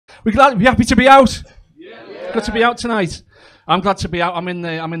We happy to be out? Yeah. Good to be out tonight. I'm glad to be out. I'm in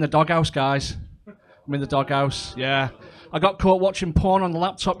the doghouse, guys. I'm in the doghouse. Yeah. I got caught watching porn on the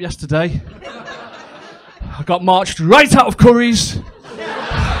laptop yesterday. I got marched right out of Curry's.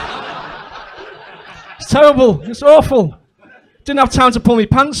 It's terrible. It's awful. Didn't have time to pull my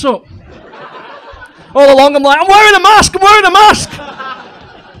pants up. All along, I'm like, I'm wearing a mask. I'm wearing a mask.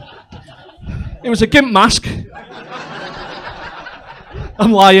 It was a gimp mask.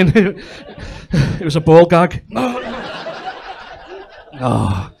 I'm lying. It was a ball gag.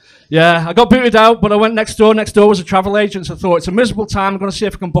 Oh, yeah, I got booted out, but I went next door. Next door was a travel agent, so I thought, it's a miserable time. I'm going to see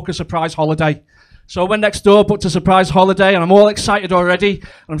if I can book a surprise holiday. So I went next door, booked a surprise holiday, and I'm all excited already.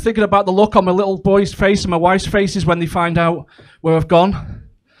 And I'm thinking about the look on my little boy's face and my wife's faces when they find out where I've gone.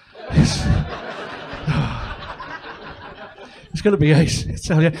 It's going to be ace, I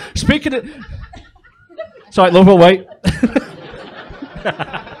tell you. Speaking of... Sorry, love, we'll wait.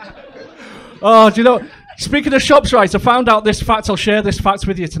 Oh, do you know... Speaking of shops, right, I found out this fact. I'll share this fact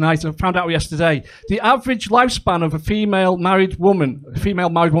with you tonight. I found out yesterday. The average lifespan of a female married woman, of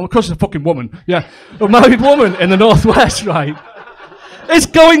course it's a fucking woman, yeah, a married woman in the Northwest, right? It's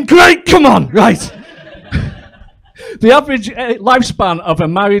going great, come on, right? The average lifespan of a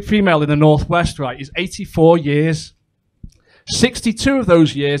married female in the Northwest, right, is 84 years. 62 of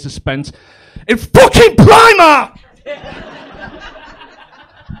those years are spent in fucking Primark!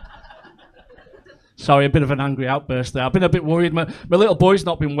 Sorry, a bit of an angry outburst there. I've been a bit worried. My little boy's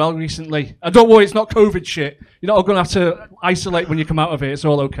not been well recently. Don't worry, it's not COVID shit. You're not going to have to isolate when you come out of it. It's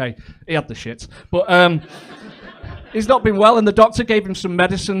all okay. He had the shit. But he's not been well, and the doctor gave him some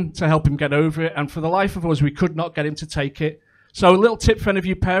medicine to help him get over it, and for the life of us, we could not get him to take it. So a little tip for any of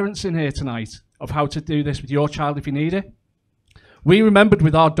you parents in here tonight of how to do this with your child if you need it. We remembered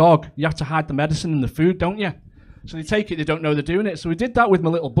with our dog, you have to hide the medicine in the food, don't you? So they take it, they don't know they're doing it. So we did that with my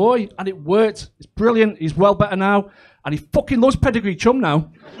little boy, and it worked. It's brilliant. He's well better now, and he fucking loves pedigree chum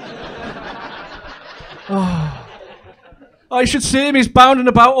now. Oh, you should see him. He's bounding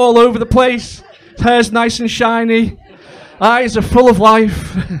about all over the place. His hair's nice and shiny. Eyes are full of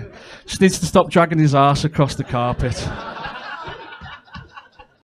life. Just needs to stop dragging his arse across the carpet.